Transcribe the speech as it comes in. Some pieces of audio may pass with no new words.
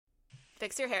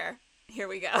fix your hair. Here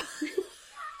we go. I'm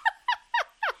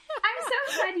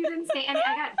so glad you didn't say any.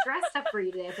 I got dressed up for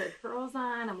you today. I put curls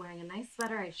on. I'm wearing a nice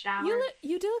sweater. I showered.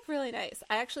 You do look really nice.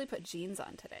 I actually put jeans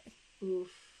on today. Oof.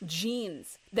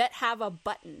 Jeans that have a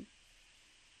button.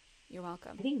 You're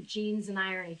welcome. I think jeans and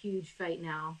I are in a huge fight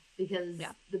now because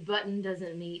the button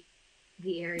doesn't meet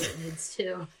the area it needs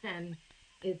to, and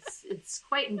it's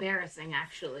quite embarrassing.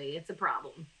 Actually, it's a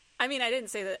problem. I mean, I didn't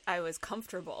say that I was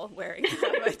comfortable wearing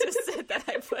them. I just said that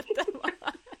I put them on.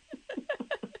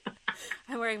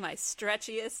 I'm wearing my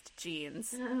stretchiest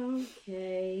jeans.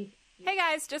 Okay. Hey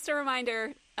guys, just a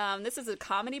reminder, this is a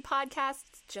comedy podcast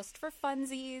just for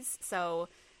funsies, so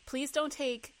please don't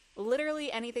take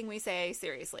literally anything we say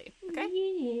seriously,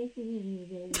 okay?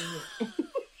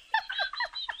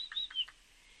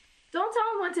 Don't tell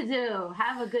them what to do.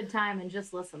 Have a good time and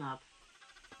just listen up.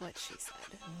 What she said.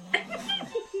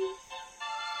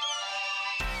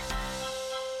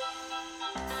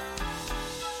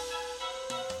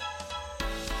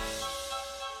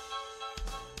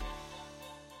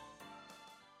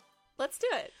 Let's do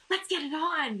it. Let's get it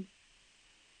on.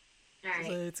 All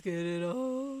right. Let's get it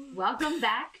on. Welcome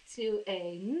back to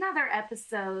another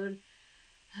episode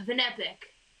of an epic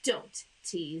Don't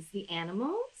Tease the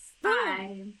Animals.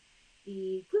 I'm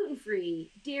the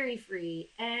gluten-free, dairy-free,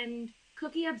 and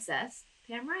cookie-obsessed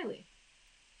Pam Riley.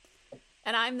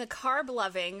 And I'm the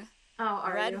carb-loving,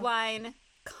 red you? wine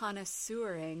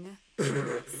connoisseuring,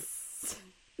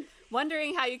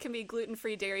 wondering how you can be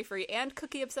gluten-free, dairy-free, and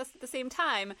cookie-obsessed at the same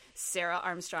time, Sarah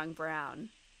Armstrong Brown.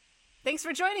 Thanks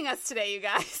for joining us today, you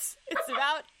guys. It's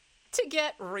about to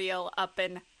get real up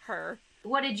in her.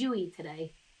 What did you eat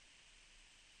today?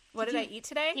 What did I eat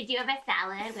today? Did you have a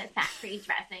salad with fat-free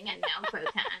dressing and no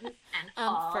croutons and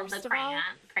all the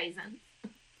craisins?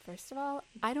 First of all,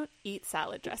 I don't eat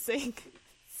salad dressing.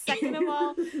 Second of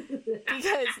all,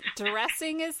 because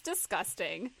dressing is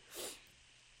disgusting.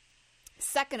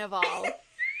 Second of all,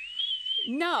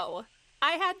 no.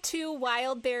 I had 2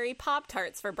 wild berry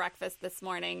Pop-Tarts for breakfast this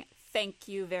morning. Thank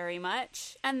you very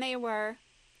much. And they were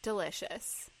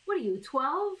delicious. What are you,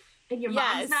 12? And your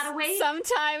mom's not awake?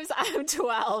 Sometimes I'm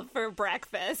 12 for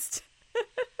breakfast.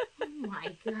 Oh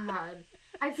my god.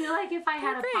 I feel like if I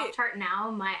had a Pop-Tart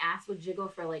now, my ass would jiggle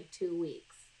for like 2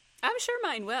 weeks. I'm sure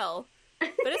mine will.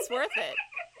 But it's worth it.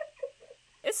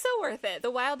 It's so worth it.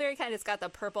 The wild berry kind, it's got the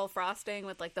purple frosting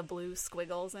with like the blue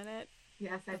squiggles in it.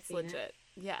 Yes, I've seen legit.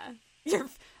 It. Yeah.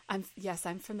 I'm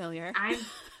familiar.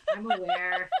 I'm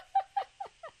aware.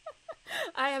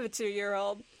 I have a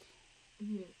 2-year-old.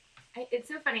 Mm-hmm. It's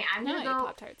so funny. I'm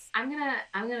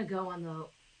gonna go on the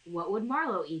what would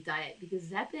Marlo eat diet because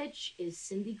that bitch is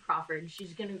Cindy Crawford.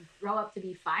 She's gonna grow up to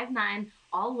be 5'9",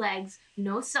 all legs,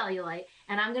 no cellulite,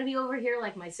 and I'm gonna be over here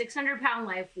like my 600-pound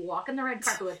life, walking the red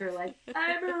carpet with her like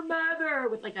I'm her mother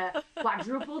with like a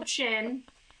quadruple chin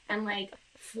and like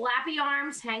flappy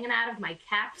arms hanging out of my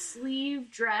cap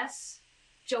sleeve dress.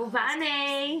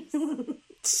 Giovanni.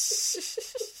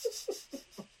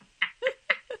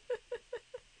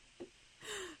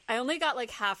 I only got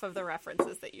like half of the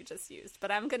references that you just used, but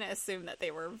I'm going to assume that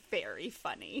they were very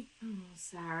funny. Oh,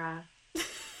 Sarah.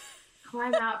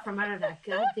 Climb out from under that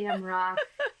goddamn rock.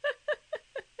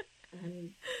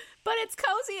 But it's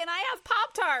cozy and I have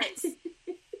Pop-Tarts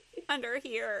under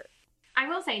here. I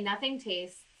will say nothing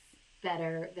tastes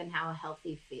better than how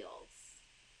healthy feels.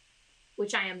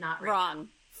 Which I am not Wrong. Now.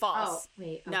 False. Oh,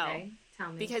 wait. Okay. No.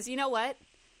 Tell me. Because you know what?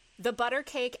 The butter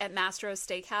cake at Mastro's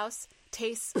Steakhouse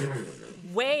tastes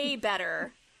way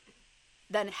better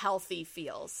than healthy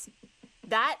feels.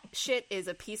 That shit is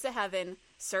a piece of heaven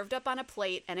served up on a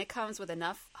plate, and it comes with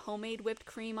enough homemade whipped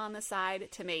cream on the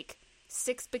side to make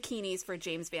 6 bikinis for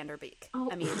James Van Der Beek. Oh.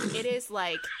 I mean, it is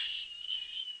like...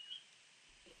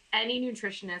 Any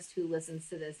nutritionist who listens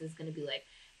to this is going to be like,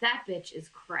 that bitch is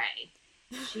cray.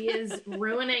 She is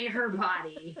ruining her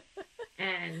body.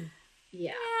 And,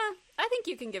 yeah. Yeah, I think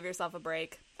you can give yourself a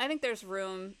break. I think there's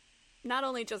room... Not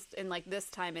only just in, like, this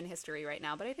time in history right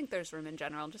now, but I think there's room in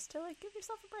general just to, like, give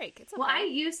yourself a break. It's okay. Well, I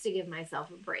used to give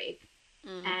myself a break.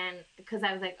 Mm-hmm. And because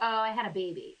I was like, oh, I had a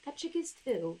baby. That chick is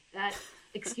too. That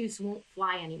excuse won't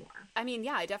fly anymore. I mean,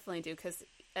 yeah, I definitely do. Because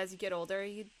as you get older,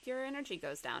 your energy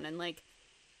goes down. And, like,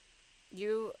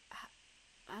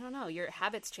 I don't know, your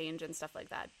habits change and stuff like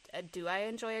that. Do I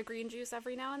enjoy a green juice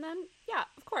every now and then? Yeah,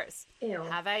 of course. Ew.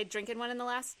 Have I drinking one in the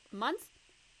last month?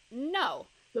 No.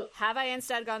 Have I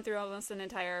instead gone through almost an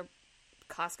entire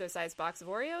Costco-sized box of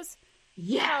Oreos?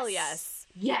 Yes. Hell yes.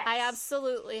 Yes. I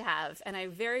absolutely have, and I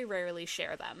very rarely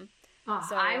share them.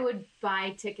 I would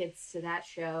buy tickets to that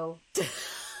show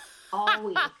all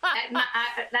week.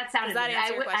 That sounded. Does that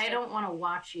answer your question? I don't want to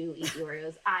watch you eat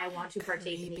Oreos. I want to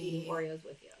partake in eating Oreos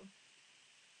with you.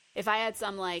 If I had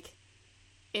some like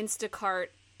Instacart,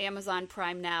 Amazon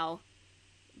Prime Now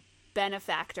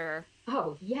benefactor.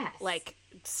 Oh yes. Like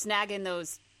snagging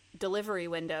those delivery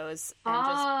windows and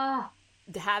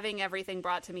just having everything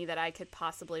brought to me that I could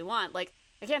possibly want. Like,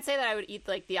 I can't say that I would eat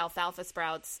like the alfalfa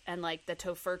sprouts and like the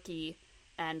tofurkey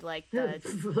and like the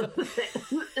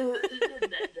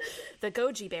the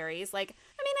goji berries. Like,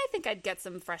 I mean, I think I'd get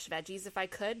some fresh veggies if I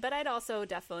could, but I'd also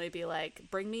definitely be like,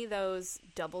 bring me those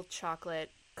double chocolate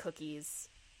cookies.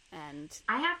 And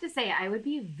I have to say, I would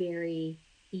be very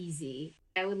easy.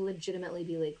 I would legitimately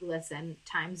be like, listen,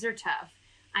 times are tough.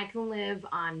 I can live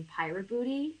on pirate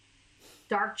booty,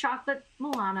 dark chocolate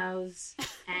Milanos,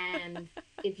 and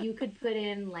if you could put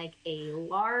in like a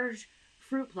large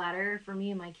fruit platter for me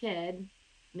and my kid,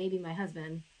 maybe my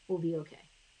husband, will be okay.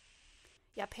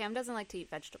 Yeah, Pam doesn't like to eat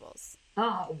vegetables.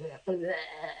 Oh,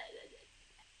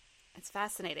 it's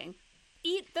fascinating.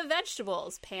 Eat the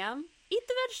vegetables, Pam. Eat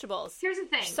the vegetables. Here's the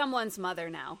thing. You're someone's mother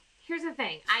now. Here's the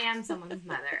thing. I am someone's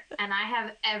mother, and I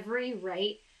have every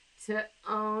right to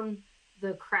own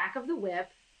the crack of the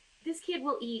whip. This kid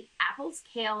will eat apples,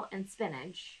 kale, and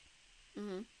spinach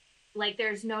like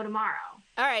there's no tomorrow.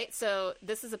 All right, so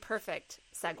this is a perfect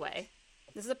segue.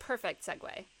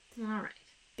 All right.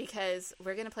 Because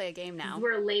we're going to play a game now.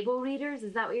 We're label readers?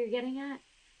 Is that what you're getting at?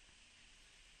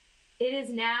 It is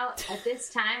now, at this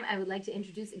time, I would like to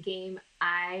introduce a game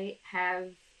I have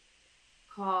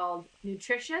called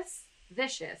Nutritious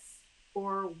Vicious,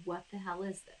 or What the Hell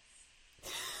Is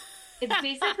This? It's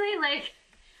basically like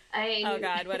oh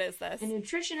God, what is this? A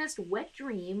nutritionist wet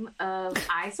dream of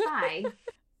I Spy.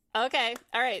 Okay,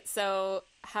 all right, so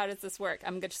how does this work?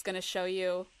 I'm just going to show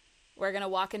you. We're going to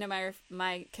walk into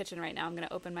my kitchen right now. I'm going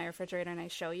to open my refrigerator and I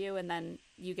show you, and then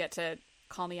you get to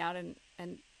call me out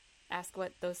and ask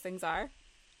what those things are.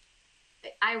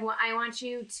 I want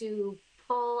you to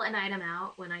pull an item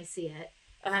out when I see it,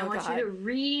 and I want you to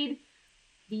read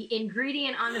the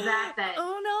ingredient on the back that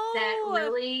that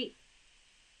really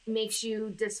makes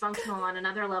you dysfunctional on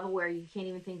another level where you can't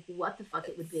even think what the fuck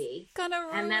it would be.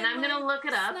 And then I'm gonna look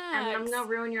it up, and I'm gonna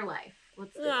ruin your life.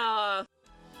 Let's do it.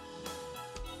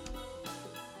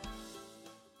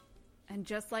 And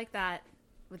just like that,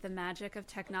 with the magic of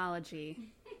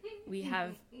technology, we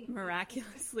have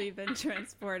miraculously been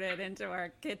transported into our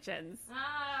kitchens.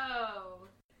 Oh.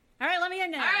 All right, let me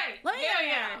in now. All right, let me in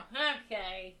here.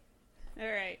 Okay. All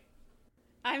right.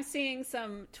 I'm seeing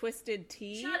some Twisted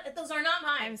Tea. Those are not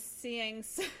mine. I'm seeing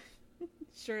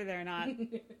sure they're not.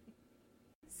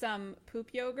 Some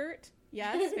poop yogurt.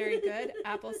 Yes, very good.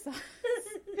 Applesauce.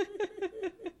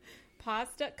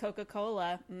 Pasta.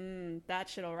 Coca-Cola. That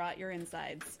shit'll rot your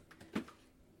insides.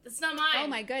 That's not mine. Oh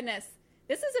my goodness.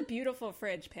 This is a beautiful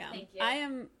fridge, Pam. Thank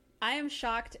you. I am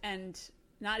shocked and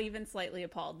not even slightly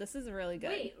appalled. This is really good.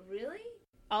 Wait, really?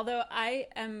 Although I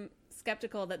am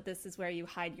skeptical that this is where you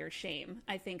hide your shame.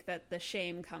 I think that the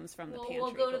shame comes from the pantry.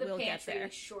 We'll go to the pantry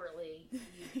shortly,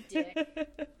 you dick.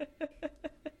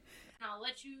 I'll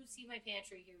let you see my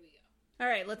pantry. Here we go. All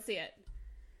right, let's see it.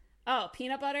 Oh,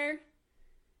 peanut butter.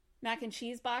 Mac and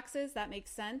cheese boxes. That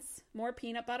makes sense. More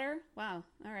peanut butter. Wow.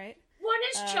 All right. One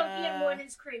is chunky and one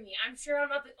is creamy. I'm sure I'm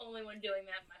not the only one doing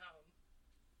that in my home.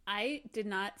 I did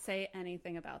not say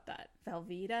anything about that.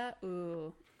 Velveeta.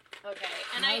 Ooh. Okay,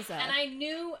 and I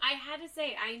knew, I had to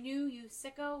say, I knew, you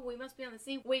sicko, we must be on the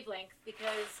same wavelength,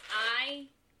 because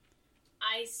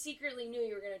I secretly knew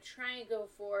you were going to try and go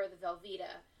for the Velveeta,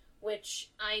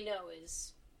 which I know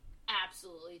is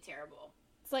absolutely terrible.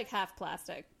 It's like half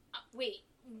plastic. Wait,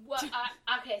 what?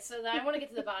 Okay, so I want to get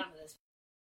to the bottom of this.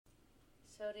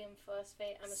 Sodium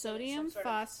phosphate. Sodium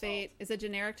phosphate is a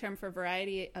generic term for a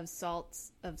variety of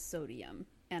salts of sodium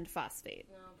and phosphate.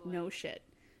 Oh, boy. No shit.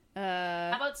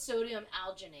 How about sodium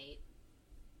alginate?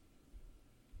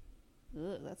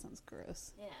 Ugh, that sounds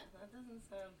gross. Yeah, that doesn't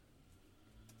sound...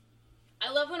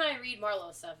 I love when I read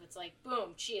Marlowe stuff. It's like,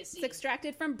 boom, chia seed. It's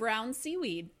extracted from brown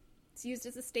seaweed. It's used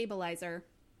as a stabilizer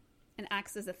and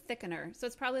acts as a thickener. So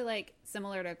it's probably like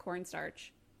similar to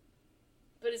cornstarch.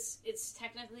 But it's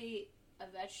technically a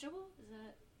vegetable? Is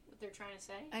that what they're trying to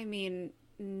say? I mean,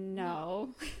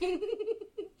 no.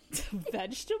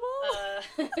 Vegetable?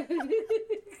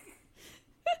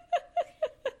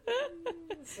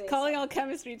 Calling all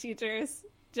chemistry teachers.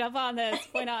 Jump on this.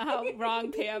 Point out how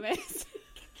wrong Pam is.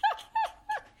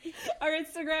 Our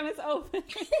Instagram is open.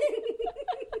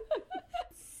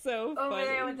 So funny. Over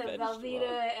there with the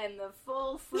Velveeta and the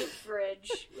full fruit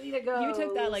fridge. Way to go. You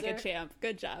took that like a champ.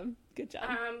 Good job. Good job.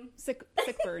 Sick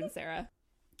burn, Sarah.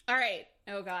 All right.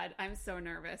 Oh, God. I'm so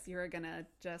nervous. You're about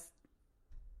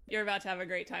to have a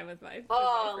great time with my... Lay it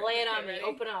on me. Ready?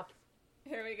 Open up.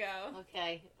 Here we go.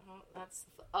 Okay.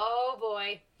 Oh,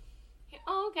 boy.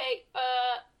 Oh, okay.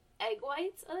 Egg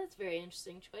whites. Oh, that's a very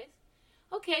interesting choice.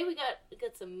 Okay, we got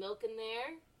some milk in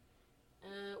there.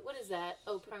 What is that?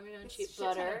 Oh, Parmesan cheese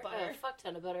butter. A fuck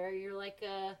ton of butter. You're like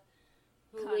you're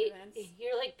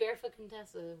like Barefoot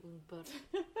Contessa with butter.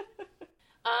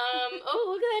 Oh,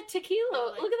 look at that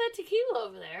tequila. Look at that tequila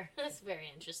over there. That's very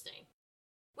interesting.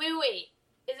 Wait.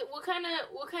 Is it what kind of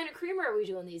creamer are we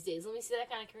doing these days? Let me see that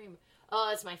kind of creamer. Oh,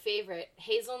 that's my favorite.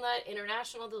 Hazelnut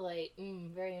International Delight.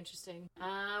 Very interesting.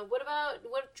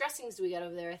 What dressings do we got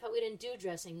over there? I thought we didn't do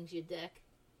dressings, you dick.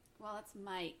 Well, that's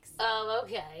Mike's. Oh,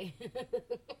 okay.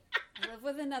 I live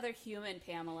with another human,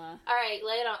 Pamela. All right,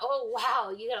 lay it on. Oh, wow,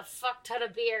 you got a fuck ton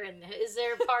of beer in there. Is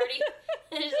there a party?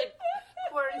 There's a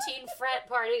quarantine frat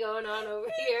party going on over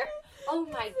here. Oh,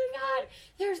 my God.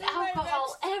 There's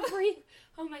alcohol every...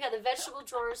 Oh, my God, the vegetable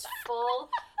drawer is full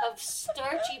of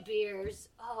starchy beers.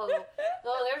 Oh,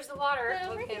 there's the water.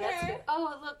 Okay, that's good.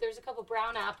 Oh, look, there's a couple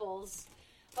brown apples.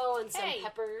 Oh, and some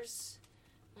peppers.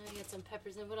 I got some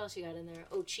peppers. And what else you got in there?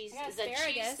 Oh, cheese. Is that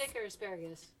cheese stick or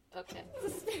asparagus? Okay.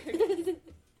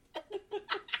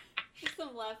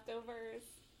 Some leftovers.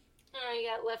 Oh, you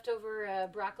got leftover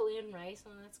broccoli and rice.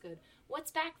 Oh, that's good.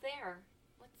 What's back there?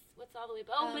 What's all the way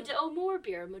back? Oh, more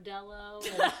beer. Modelo.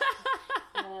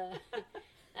 And,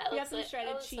 you got some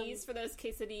shredded cheese for those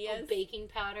quesadillas. Oh, baking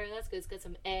powder. That's good. It's got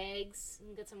some eggs.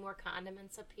 And got some more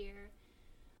condiments up here.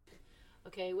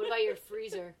 Okay, what about your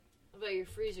freezer? What about your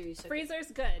freezer?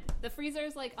 Freezer's good. The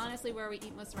freezer's honestly where we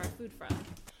eat most of our food from.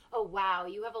 Oh, wow.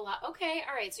 You have a lot. Okay,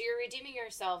 all right. So you're redeeming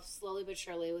yourself slowly but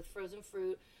surely with frozen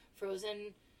fruit,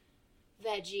 frozen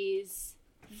veggies,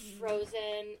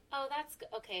 frozen... Oh, that's good.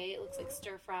 Okay, it looks like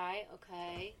stir fry.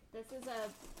 Okay. This is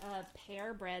a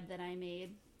pear bread that I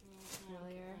made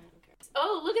earlier. Okay.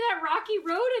 Oh, look at that rocky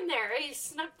road in there. He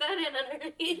snuck that in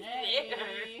underneath there.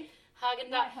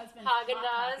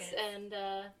 Haagen-Dazs and...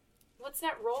 what's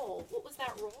that roll? What was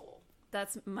that roll?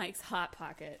 That's Mike's Hot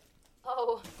Pocket.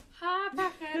 Oh, Hot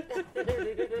Pocket.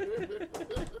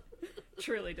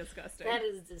 Truly disgusting. That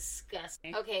is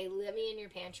disgusting. Okay, let me in your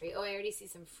pantry. Oh, I already see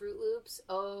some Fruit Loops.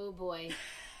 Oh, boy.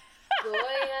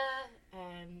 Goya.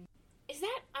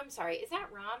 I'm sorry, is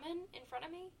that ramen in front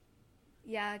of me?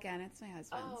 Yeah, again, it's my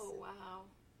husband's. Oh, wow.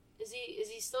 Is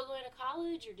he still going to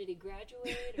college, or did he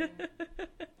graduate? Or...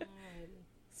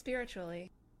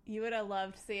 Spiritually. You would have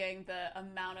loved seeing the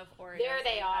amount of Oreos. There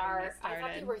they are. I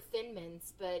thought they were Thin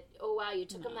Mints, but oh wow, you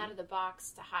took them out of the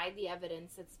box to hide the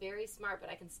evidence. That's very smart,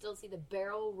 but I can still see the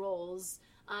barrel rolls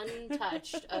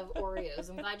untouched of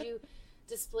Oreos. I'm glad you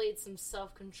displayed some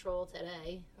self-control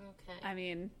today. Okay. I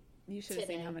mean, you should have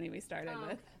seen how many we started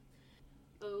with.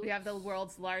 Okay. We have the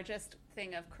world's largest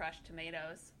thing of crushed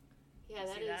tomatoes. Yeah,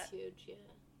 that is huge, yeah.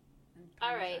 And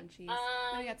all right. Cheese.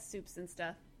 And we got soups and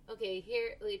stuff. Okay,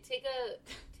 here, take a.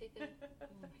 Oh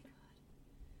my God!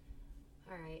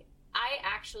 All right, I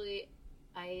actually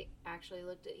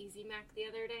looked at Easy Mac the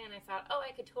other day, and I thought, oh,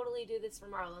 I could totally do this for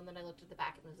Marlo. And then I looked at the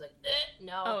back and was like,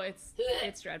 no. Oh, it's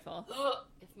dreadful.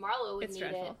 If Marlo would eat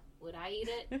it, would I eat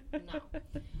it? No.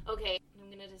 Okay, I'm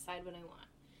gonna decide what I want.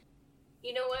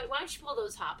 You know what? Why don't you pull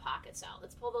those Hot Pockets out?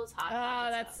 Let's pull those Hot Pockets out.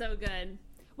 Oh, that's so good.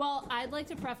 Well, I'd like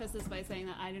to preface this by saying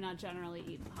that I do not generally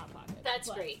eat Hot Pockets. That's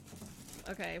great.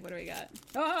 Okay, what do we got?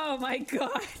 Oh my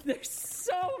God, there's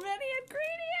so many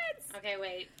ingredients! Okay,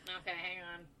 wait. Okay, hang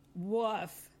on.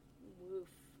 Woof.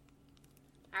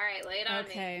 All right, lay it on me.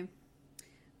 Okay.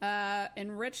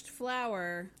 Enriched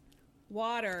flour,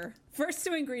 water. First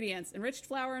two ingredients, enriched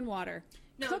flour and water.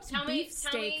 No, tell me,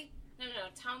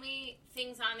 tell me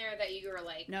things on there that you were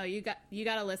like... No, you got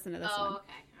to listen to this one. Oh,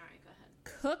 okay. All right, go ahead.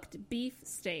 Cooked beef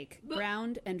steak,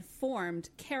 browned and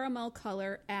formed, caramel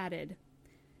color added.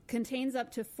 Contains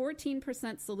up to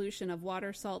 14% solution of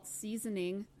water, salt,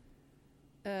 seasoning,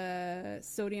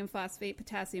 sodium phosphate,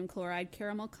 potassium chloride,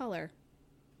 caramel color.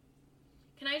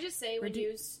 Can I just say, when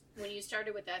you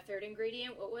started with that third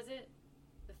ingredient, what was it?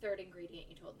 The third ingredient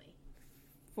you told me.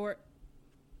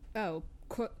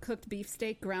 Cooked beef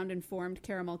steak, ground and formed,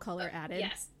 caramel color added.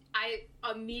 Yes. I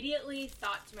immediately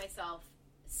thought to myself,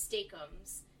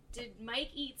 steakums. Did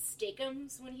Mike eat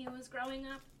steakums when he was growing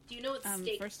up? Do you know what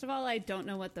steak... First of all, I don't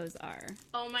know what those are.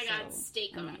 Oh my God,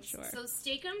 steakums. I'm not sure. So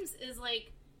steakums is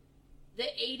like the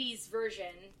 80s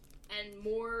version and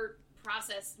more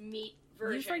processed meat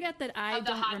version. You forget that I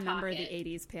don't remember the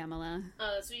 80s, Pamela.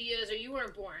 So you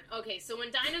weren't born. Okay, so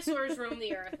when dinosaurs roamed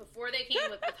the earth, before they came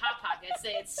with Hot Pockets,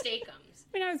 they had Steakums.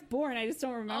 I mean, I was born, I just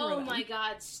don't remember them. My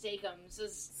god, Steakums.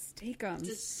 Steakums.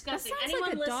 Disgusting. That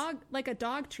sounds like a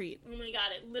dog treat. Oh my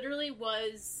god, it literally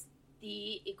was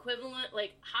the equivalent,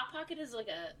 like, Hot Pocket is like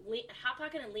Hot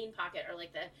Pocket and Lean Pocket are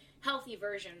like the healthy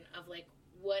version of, like,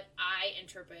 what I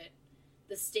interpret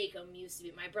the Steakum used to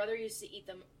be. My brother used to eat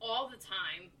them all the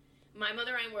time. My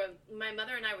mother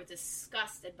and I were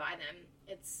disgusted by them.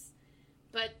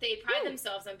 But they pride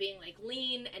themselves on being, like,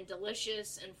 lean and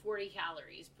delicious and 40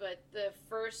 calories. But the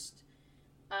first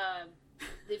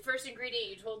ingredient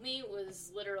you told me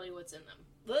was literally what's in them.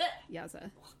 Blech! Yowza.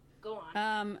 Go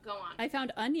on. I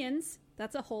found onions.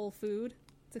 That's a whole food.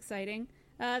 It's exciting.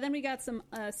 Then we got some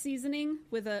seasoning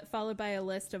followed by a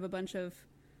list of a bunch of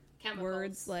chemicals.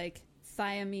 Words like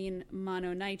thiamine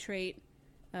mononitrate,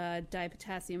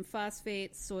 dipotassium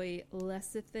phosphate, soy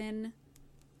lecithin.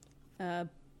 Then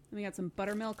we got some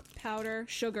buttermilk powder,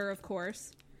 sugar, of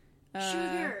course.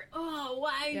 Sugar. Oh,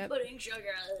 why are you putting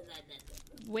sugar?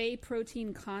 Whey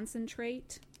protein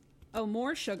concentrate. Oh,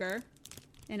 more sugar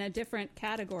in a different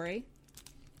category.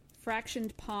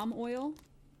 Fractioned palm oil.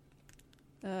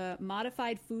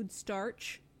 Modified food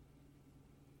starch.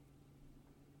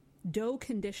 Dough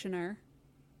conditioner.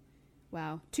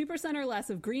 Wow. 2% or less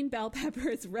of green bell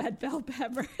peppers, red bell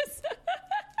peppers.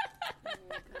 Oh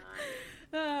my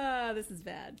god. This is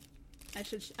bad. I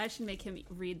should make him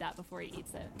read that before he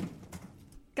eats it.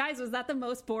 Guys, was that the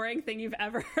most boring thing you've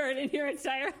ever heard in your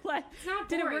entire life? It's not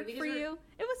Did boring. It work for you?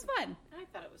 It was fun. I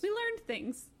thought it was We fun. learned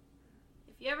things.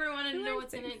 If you ever wanted to know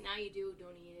what's in it, now you do.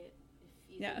 Don't eat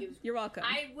it. You're welcome.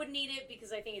 I wouldn't eat it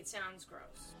because I think it sounds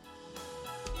gross.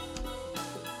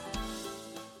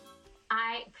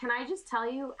 Can I just tell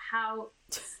you how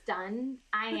stunned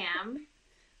I am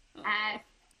at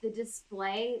the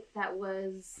display that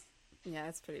was... Yeah,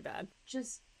 it's pretty bad.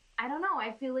 Just, I don't know.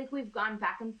 I feel like we've gone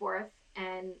back and forth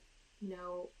and,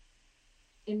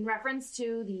 in reference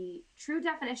to the true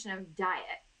definition of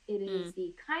diet, it is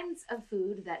the kinds of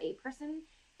food that a person,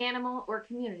 animal, or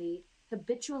community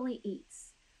habitually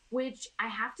eats, which I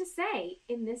have to say,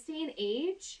 in this day and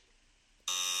age...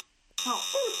 Oh.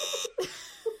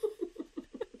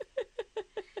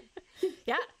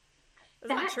 Yeah, that's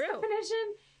not true. That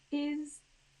definition is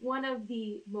one of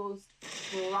the most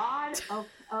broad of...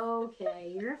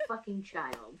 Okay, you're a fucking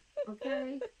child,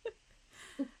 okay?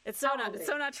 It's so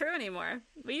not true anymore.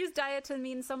 We use diet to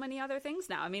mean so many other things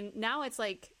now. I mean, now it's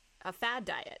like a fad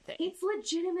diet thing. It's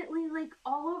legitimately, like,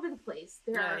 all over the place.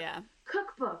 There are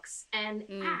cookbooks and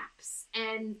apps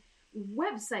and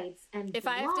websites and If blogs.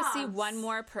 I have to see one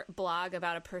more blog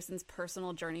about a person's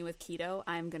personal journey with keto,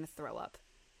 I'm going to throw up.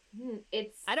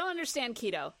 I don't understand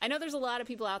keto. I know there's a lot of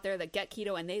people out there that get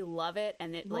keto and they love it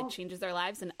and it like changes their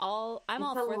lives and I'm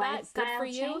all for that. Good for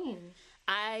you.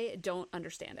 I don't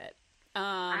understand it.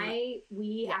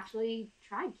 We actually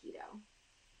tried keto.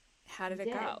 How did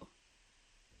it go?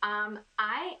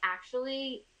 I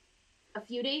actually, a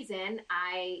few days in,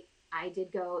 I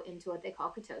did go into what they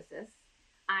call ketosis.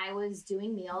 I was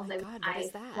doing meals. I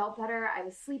felt better. I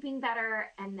was sleeping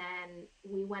better. And then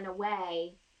we went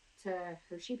away to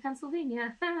Hershey,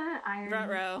 Pennsylvania.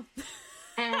 Ruh-roh.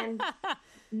 And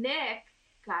Nick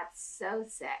got so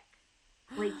sick.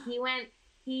 Like,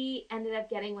 he ended up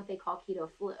getting what they call keto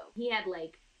flu. He had,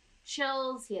 like,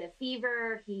 chills. He had a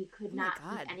fever. He could not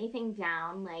keep anything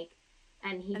down. Like,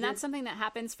 and that's something that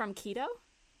happens from keto?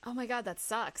 Oh my God, that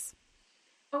sucks.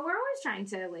 But we're always trying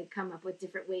to, like, come up with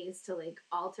different ways to, like,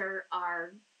 alter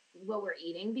what we're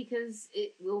eating because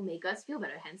it will make us feel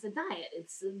better. Hence a diet.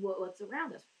 It's what's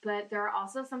around us. But there are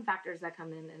also some factors that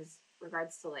come in as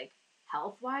regards to, like,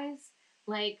 health-wise.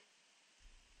 Like,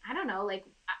 I don't know, like,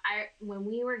 when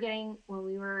we were getting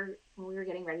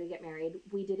ready to get married,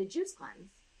 we did a juice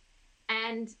cleanse.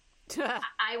 And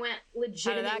I went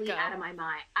legitimately out of my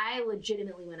mind. I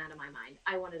legitimately went out of my mind.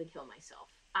 I wanted to kill myself.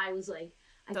 I was like,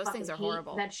 those things are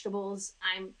horrible. Vegetables.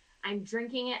 I'm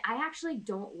drinking it. I actually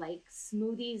don't like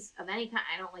smoothies of any kind.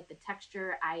 I don't like the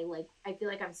texture. I feel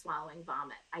like I'm swallowing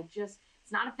vomit.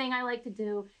 It's not a thing I like to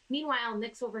do. Meanwhile,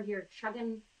 Nick's over here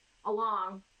chugging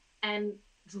along and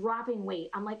dropping weight.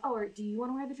 I'm like, oh, do you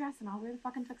want to wear the dress and I'll wear the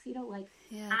fucking tuxedo? Like,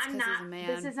 yeah, I'm not, he's a man.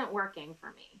 This isn't working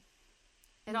for me.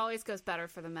 It always goes better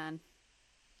for the men.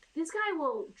 This guy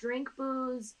will drink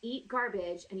booze, eat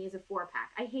garbage, and he has a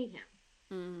 4-pack. I hate him.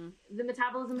 Mm-hmm. The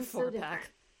metabolism is so different.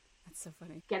 That's so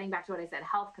funny. Getting back to what I said,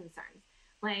 health concerns.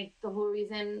 Like, the whole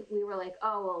reason we were like,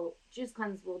 oh, well, juice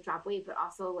cleanse will drop weight, but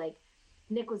also, like,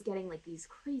 Nick was getting, like, these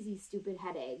crazy, stupid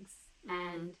headaches.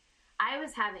 And I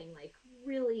was having like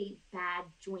really bad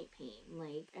joint pain.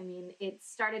 Like, I mean, it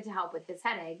started to help with his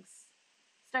headaches.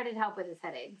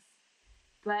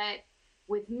 But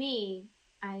with me,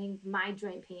 I think my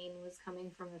joint pain was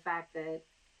coming from the fact that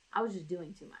I was just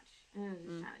doing too much. I was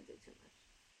just trying to do too much.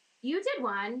 You did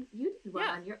one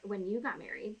when you got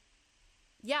married.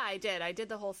 Yeah, I did. I did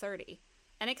the whole 30.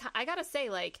 And I gotta say,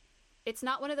 like, it's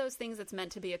not one of those things that's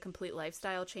meant to be a complete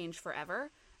lifestyle change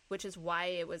forever, which is why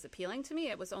it was appealing to me.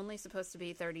 It was only supposed to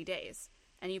be 30 days.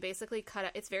 And you basically cut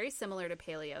out, it's very similar to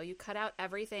paleo. You cut out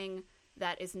everything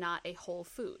that is not a whole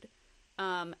food.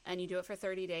 And you do it for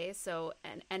 30 days. So,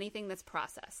 and anything that's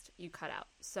processed, you cut out.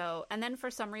 So, and then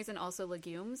for some reason also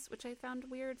legumes, which I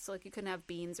found weird. So like you couldn't have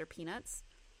beans or peanuts.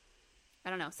 I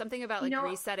don't know. Something about like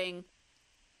resetting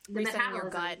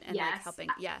your gut and like helping.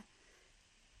 Yeah.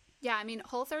 Yeah. I mean,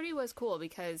 Whole30 was cool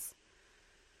because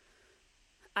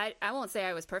I won't say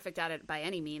I was perfect at it by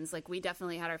any means. Like we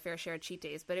definitely had our fair share of cheat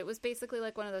days, but it was basically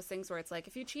like one of those things where it's like,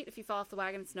 if you cheat, if you fall off the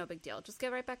wagon, it's no big deal. Just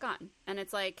get right back on. And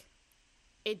it's like,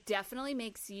 it definitely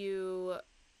makes you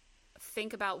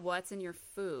think about what's in your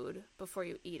food before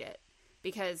you eat it.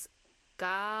 Because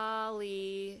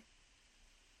golly,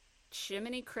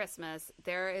 Jiminy Christmas,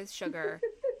 there is sugar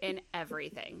in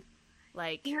everything.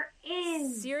 Like, there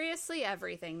is. Seriously,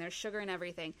 everything. There's sugar in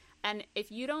everything. And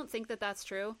if you don't think that that's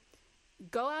true,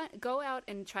 go out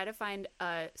and try to find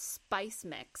a spice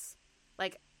mix.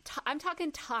 Like, I'm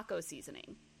talking taco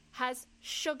seasoning. Has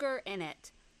sugar in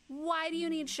it. Why do you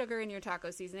need sugar in your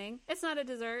taco seasoning? It's not a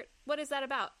dessert. What is that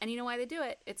about? And you know why they do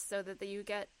it? It's so that you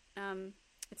get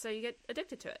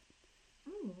addicted to it.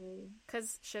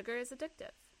 Because sugar is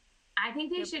addictive. I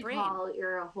think they should call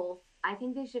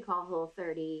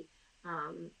Whole30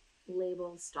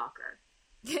 label stalker.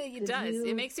 Yeah, it does.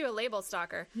 It makes you a label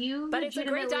stalker. But it's a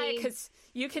great diet because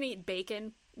you can eat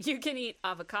bacon, you can eat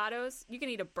avocados, you can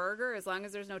eat a burger as long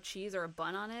as there's no cheese or a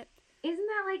bun on it. Isn't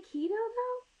that like keto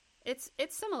though? It's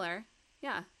similar,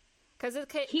 yeah. Because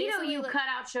keto, you cut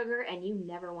out sugar and you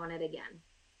never want it again.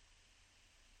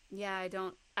 Yeah, I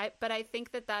don't. But I think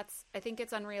I think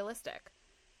it's unrealistic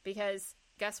because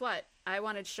guess what? I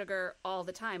wanted sugar all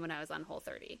the time when I was on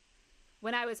Whole30.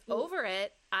 When I was over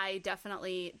it, I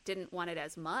definitely didn't want it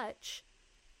as much.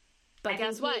 But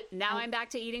guess what? Now I'm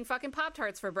back to eating fucking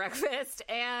Pop-Tarts for breakfast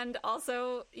and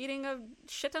also eating a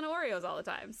shit ton of Oreos all the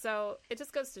time. So it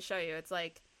just goes to show you, it's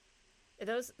like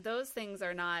those things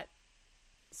are not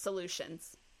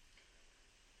solutions.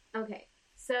 Okay,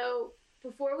 so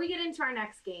before we get into our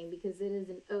next game, because it is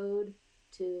an ode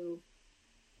to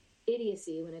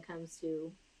idiocy when it comes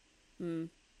to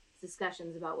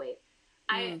discussions about weight,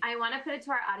 I want to put it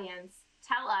to our audience.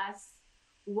 Tell us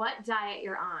what diet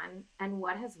you're on and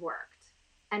what has worked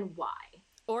and why.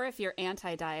 Or if you're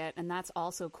anti-diet, and that's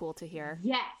also cool to hear.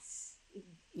 Yes.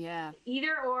 Yeah.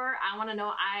 Either or. I want to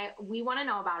know. We want to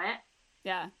know about it.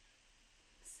 Yeah.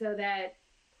 So that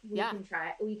we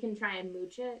can try and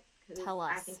mooch it. Tell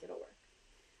us. I think it'll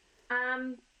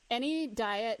work. Any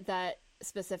diet that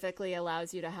specifically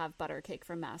allows you to have butter cake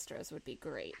from Mastro's would be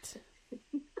great.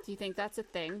 Do you think that's a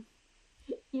thing?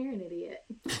 You're an idiot.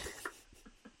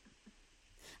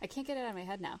 I can't get it out of my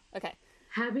head now. Okay.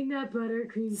 Having that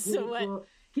buttercream cake will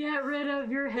get rid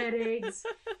of your headaches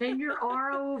and your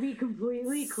aura will be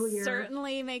completely clear.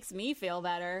 Certainly makes me feel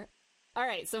better. All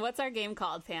right, so what's our game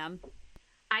called, Pam?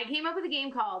 I came up with a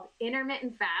game called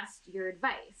Intermittent Fast, Your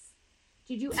Advice.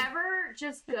 Did you ever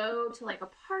just go to like a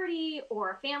party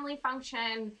or a family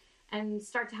function and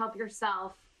start to help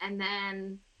yourself, and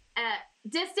then a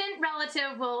distant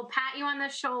relative will pat you on the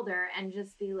shoulder and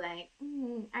just be like,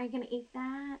 are you going to eat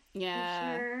that?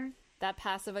 Yeah. You sure? That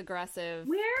passive-aggressive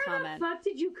Where comment. the fuck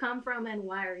did you come from and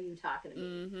why are you talking to me?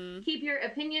 Mm-hmm. Keep your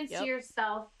opinions to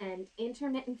yourself and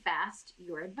intermittent fast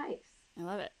your advice. I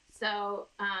love it. So,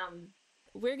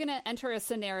 we're going to enter a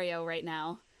scenario right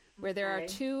now where there are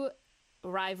two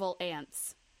rival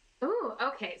aunts. Ooh,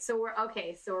 okay. So we're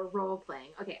role playing.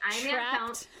 Okay,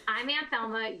 I'm Aunt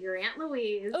Thelma. You're Aunt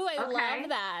Louise. Oh, I love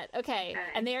that. Okay,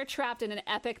 and they are trapped in an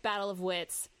epic battle of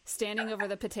wits, standing over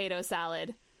the potato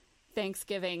salad.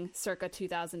 Thanksgiving, circa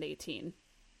 2018.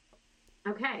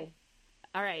 Okay.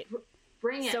 All right.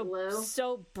 Bring it, Lou.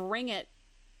 So bring it.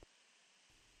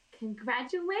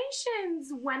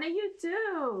 Congratulations. When are you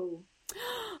due?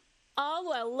 Oh,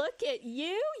 well, look at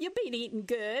you. You've been eating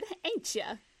good, ain't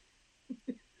you?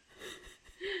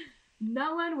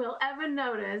 No one will ever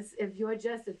notice if you're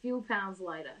just a few pounds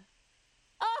lighter.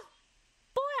 Oh,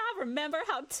 boy, I remember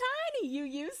how tiny you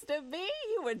used to be.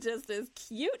 You were just as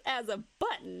cute as a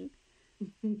button.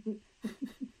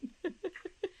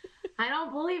 I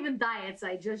don't believe in diets.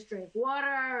 I just drink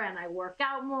water and I work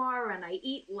out more and I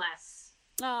eat less.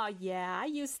 Oh, yeah. I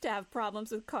used to have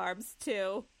problems with carbs,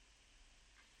 too.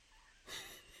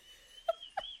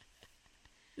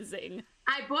 Zing.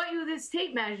 I bought you this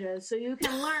tape measure so you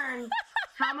can learn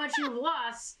how much you've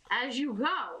lost as you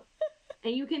go.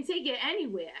 And you can take it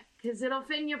anywhere because it'll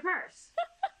fit in your purse.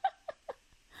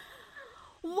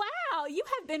 Wow, you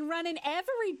have been running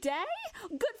every day?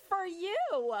 Good for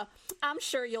you. I'm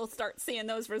sure you'll start seeing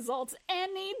those results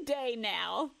any day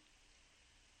now.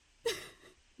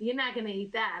 You're not going to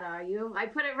eat that, are you? I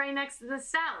put it right next to the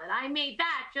salad. I made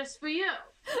that just for you.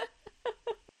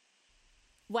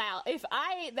 Wow, if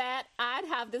I ate that, I'd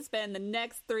have to spend the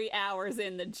next 3 hours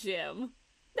in the gym.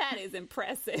 That is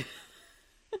impressive.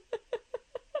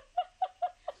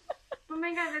 Oh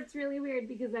my God, that's really weird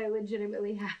because I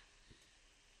legitimately have.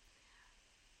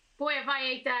 Boy, if I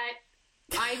ate that,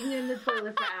 I'd be in the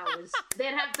toilet for hours.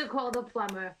 They'd have to call the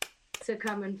plumber to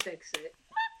come and fix it.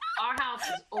 Our house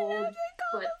is old,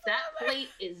 but that plate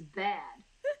is bad.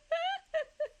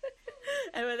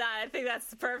 And with that, I think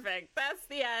that's perfect. That's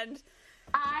the end.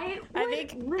 I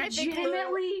think Lou won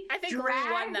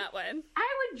that one. I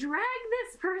would drag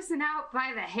this person out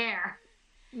by the hair.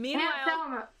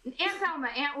 Meanwhile, Aunt Thelma,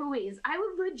 Aunt Louise, I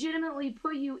would legitimately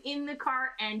put you in the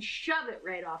car and shove it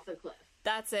right off the cliff.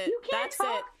 That's it. You can't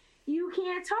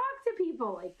talk to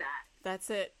people like that. That's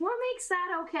it. What makes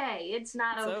that okay? It's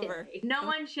not okay. Over. No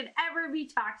one should ever be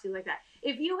talked to like that.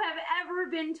 If you have ever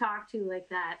been talked to like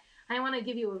that, I want to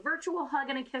give you a virtual hug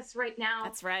and a kiss right now.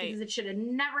 That's right. Because it should have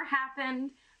never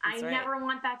happened. I never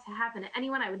want that to happen to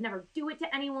anyone. I would never do it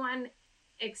to anyone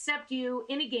except you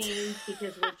in a game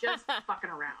because we're just fucking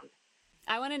around.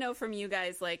 I want to know from you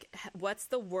guys, like, what's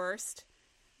the worst,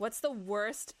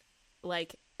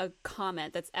 like, a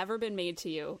comment that's ever been made to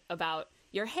you about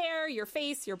your hair, your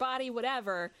face, your body,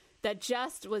 whatever, that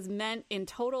just was meant in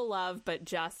total love but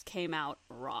just came out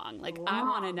wrong? Like, I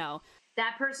want to know.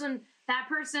 That person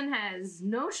has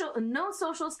no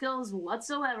social skills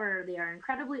whatsoever. They are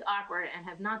incredibly awkward and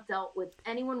have not dealt with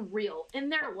anyone real in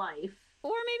their life.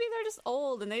 Or maybe they're just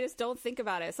old and they just don't think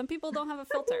about it. Some people don't have a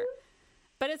filter.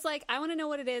 But it's like, I want to know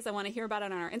what it is. I want to hear about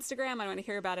it on our Instagram. I want to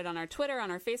hear about it on our Twitter, on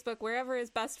our Facebook, wherever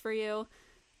is best for you.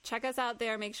 Check us out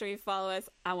there. Make sure you follow us.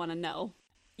 I want to know.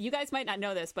 You guys might not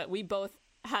know this, but we both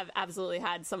have absolutely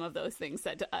had some of those things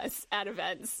said to us at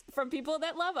events from people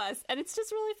that love us. And it's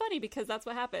just really funny because that's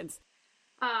what happens.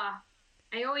 I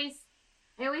always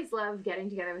love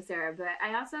getting together with Sarah, but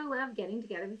I also love getting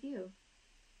together with you.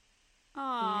 Aww.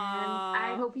 And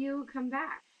I hope you come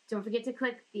back. Don't forget to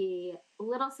click the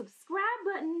little subscribe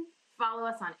button. Follow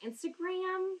us on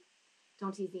Instagram,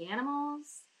 Don't Tease the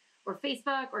Animals, or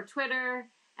Facebook or Twitter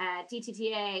at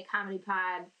DTTA Comedy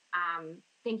Pod.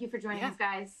 Thank you for joining us,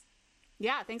 guys.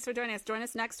 Yeah, thanks for joining us. Join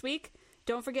us next week.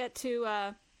 Don't forget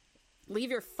to leave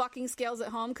your fucking scales at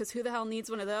home, because who the hell needs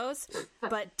one of those?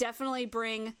 But definitely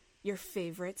bring your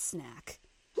favorite snack.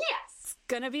 Yes! It's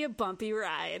gonna be a bumpy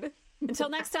ride. Until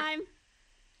next time,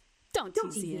 don't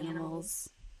tease the animals.